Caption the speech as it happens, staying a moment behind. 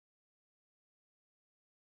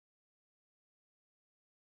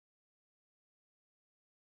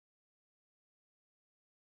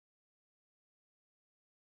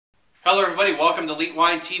Hello everybody, welcome to Elite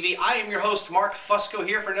Wine TV. I am your host Mark Fusco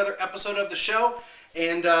here for another episode of the show.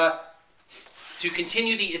 And to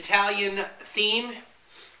continue the Italian theme,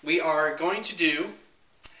 we are going to do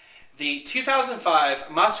the 2005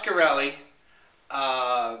 Masciarelli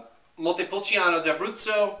Montepulciano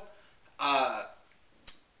d'Abruzzo.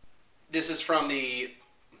 This is from the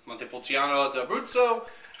Montepulciano d'Abruzzo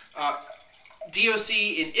DOC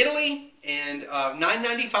in Italy, and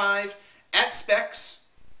 $9.95 at Specs.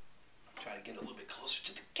 Try to get a little bit closer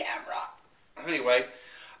to the camera. Anyway,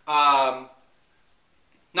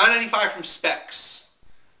 $9.95 from Specs,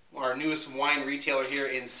 our newest wine retailer here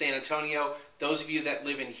in San Antonio. Those of you that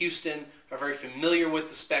live in Houston are very familiar with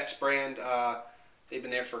the Specs brand. They've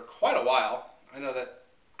been there for quite a while. I know that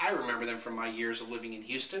I remember them from my years of living in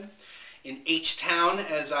Houston, in H-Town,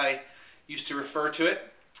 as I used to refer to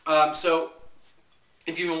it. So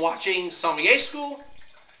if you've been watching Sommelier School,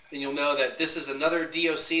 then you'll know that this is another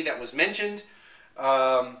DOC that was mentioned, where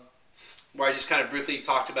I just kind of briefly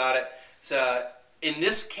talked about it. So in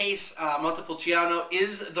this case, Montepulciano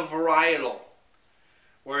is the varietal,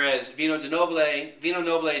 whereas Vino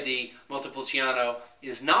Noble di Montepulciano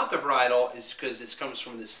is not the varietal. It's because it comes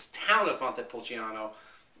from this town of Montepulciano,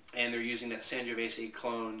 and they're using that Sangiovese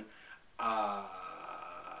clone,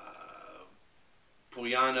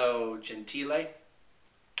 Pugliano Gentile. I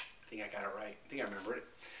think I got it right. I think I remembered it.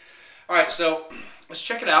 All right, so let's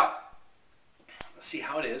check it out. Let's see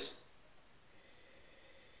how it is.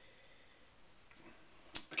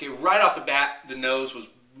 Okay, right off the bat, the nose was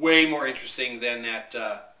way more interesting than that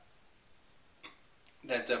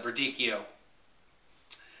Verdicchio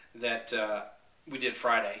that we did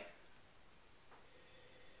Friday.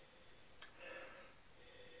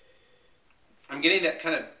 I'm getting that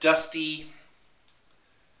kind of dusty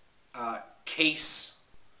case.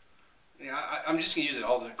 Yeah, I'm just gonna use it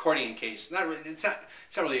all the accordion case. Not really, it's not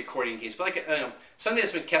really an accordion case, but like something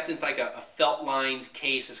that's been kept in like a felt lined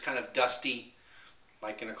case is kind of dusty,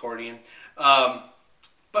 like an accordion. But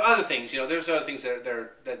other things, there's other things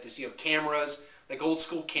that cameras, like old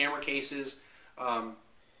school camera cases.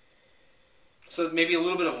 So maybe a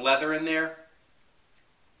little bit of leather in there.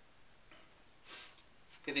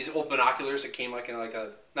 Get these old binoculars that came like in like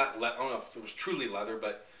a I don't know if it was truly leather,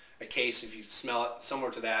 but a case, if you smell it,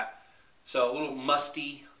 similar to that. So a little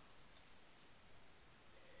musty.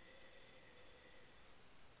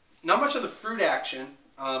 Not much of the fruit action,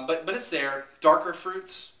 but it's there. Darker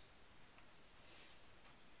fruits.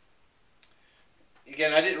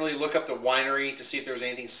 Again, I didn't really look up the winery to see if there was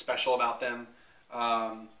anything special about them,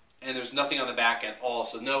 and there's nothing on the back at all.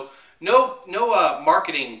 So no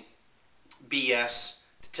marketing BS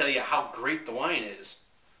to tell you how great the wine is.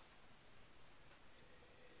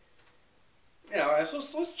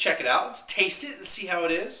 Let's check it out. Let's taste it and see how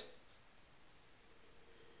it is.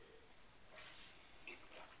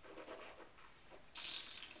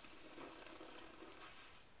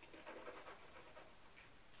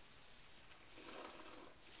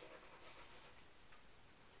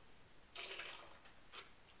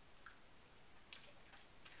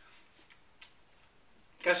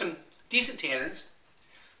 Got some decent tannins.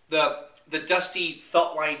 The dusty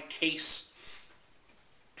felt-lined case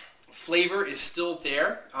flavor is still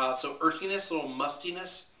there, so earthiness, a little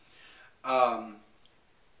mustiness. I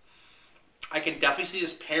can definitely see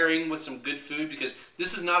this pairing with some good food, because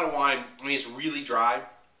this is not a wine, it's really dry.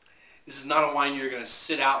 This is not a wine you're going to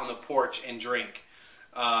sit out on the porch and drink.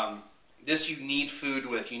 This you need food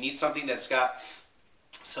with. You need something that's got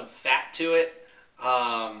some fat to it,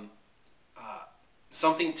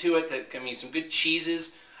 something to it that, some good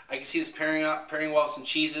cheeses. I can see this pairing well with some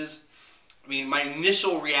cheeses. My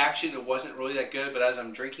initial reaction, it wasn't really that good, but as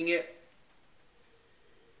I'm drinking it,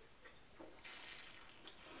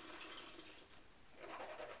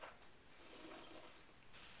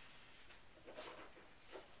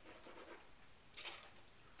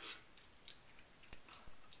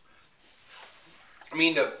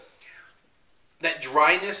 that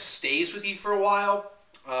dryness stays with you for a while.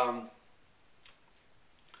 I'm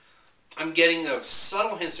getting those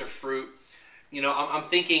subtle hints of fruit. I'm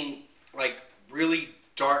thinking like really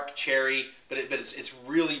dark cherry, but it's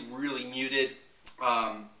really muted.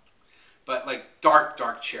 But like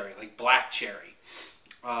dark cherry, like black cherry,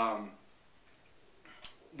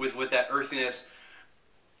 with that earthiness.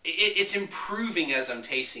 It's improving as I'm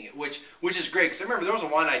tasting it, which is great, because I remember there was a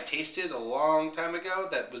wine I tasted a long time ago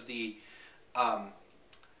that was the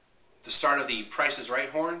start of the Price is Right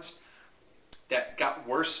horns that got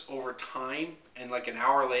worse over time, and like an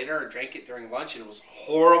hour later I drank it during lunch and it was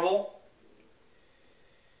horrible.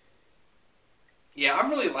 Yeah, I'm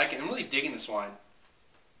really liking it. I'm really digging this wine.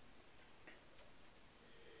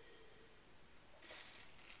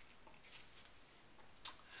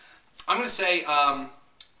 I'm going to say, I'm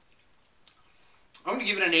going to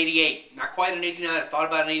give it an 88. Not quite an 89. I thought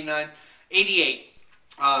about an 89. 88.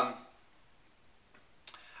 I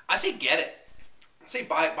say get it. I say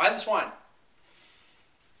buy this wine.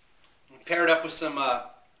 Pair it up with some,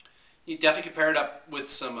 you definitely could pair it up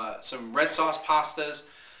with some red sauce pastas.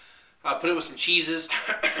 Put it with some cheeses,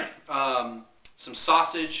 some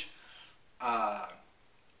sausage. I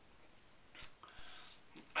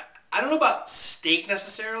don't know about steak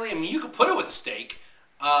necessarily. I mean, you could put it with a steak,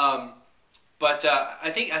 but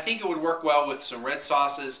I think it would work well with some red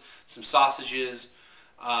sauces, some sausages,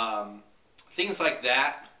 things like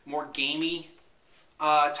that. More gamey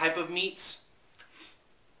type of meats.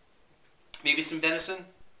 Maybe some venison.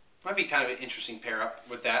 Might be kind of an interesting pair up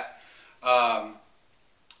with that. I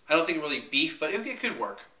don't think really beef, but it could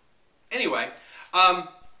work. Anyway,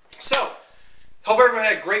 so hope everyone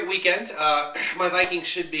had a great weekend. My Vikings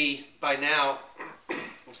should be by now.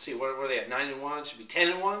 Let's see, what are they at? 9-1. Should be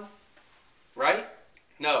 10-1, right?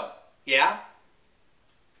 No. Yeah.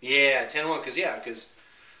 Yeah, 10-1. Because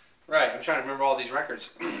right. I'm trying to remember all these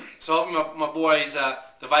records. So hopefully my boys,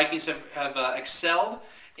 the Vikings have excelled.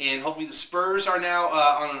 And hopefully the Spurs are now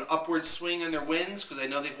on an upward swing in their wins, because I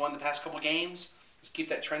know they've won the past couple games. Let's keep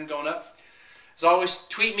that trend going up. As always,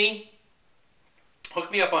 tweet me. Hook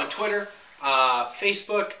me up on Twitter,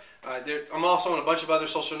 Facebook. I'm also on a bunch of other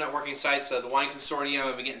social networking sites. The Wine Consortium,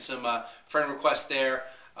 I've been getting some friend requests there.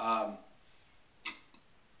 Yeah,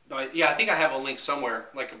 I think I have a link somewhere,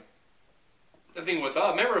 like a thing with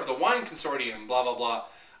a member of the Wine Consortium, blah, blah, blah.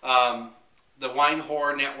 The Wine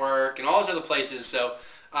Whore Network, and all those other places. So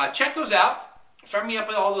check those out. Friend me up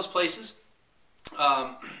with all those places.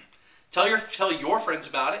 Tell your friends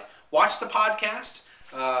about it. Watch the podcast.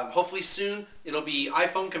 Hopefully soon it'll be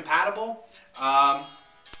iPhone compatible.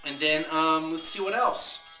 And then let's see what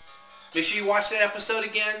else. Make sure you watch that episode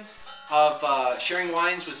again of sharing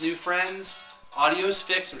wines with new friends. Audio is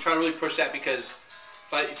fixed. I'm trying to really push that, because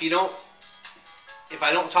if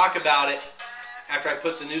I don't talk about it after I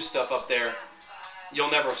put the new stuff up there,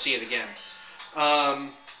 you'll never see it again.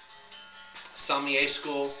 Sommelier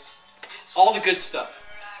school, all the good stuff.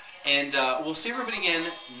 And we'll see everybody again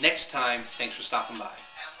next time. Thanks for stopping by.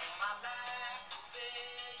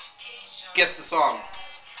 Guess the song.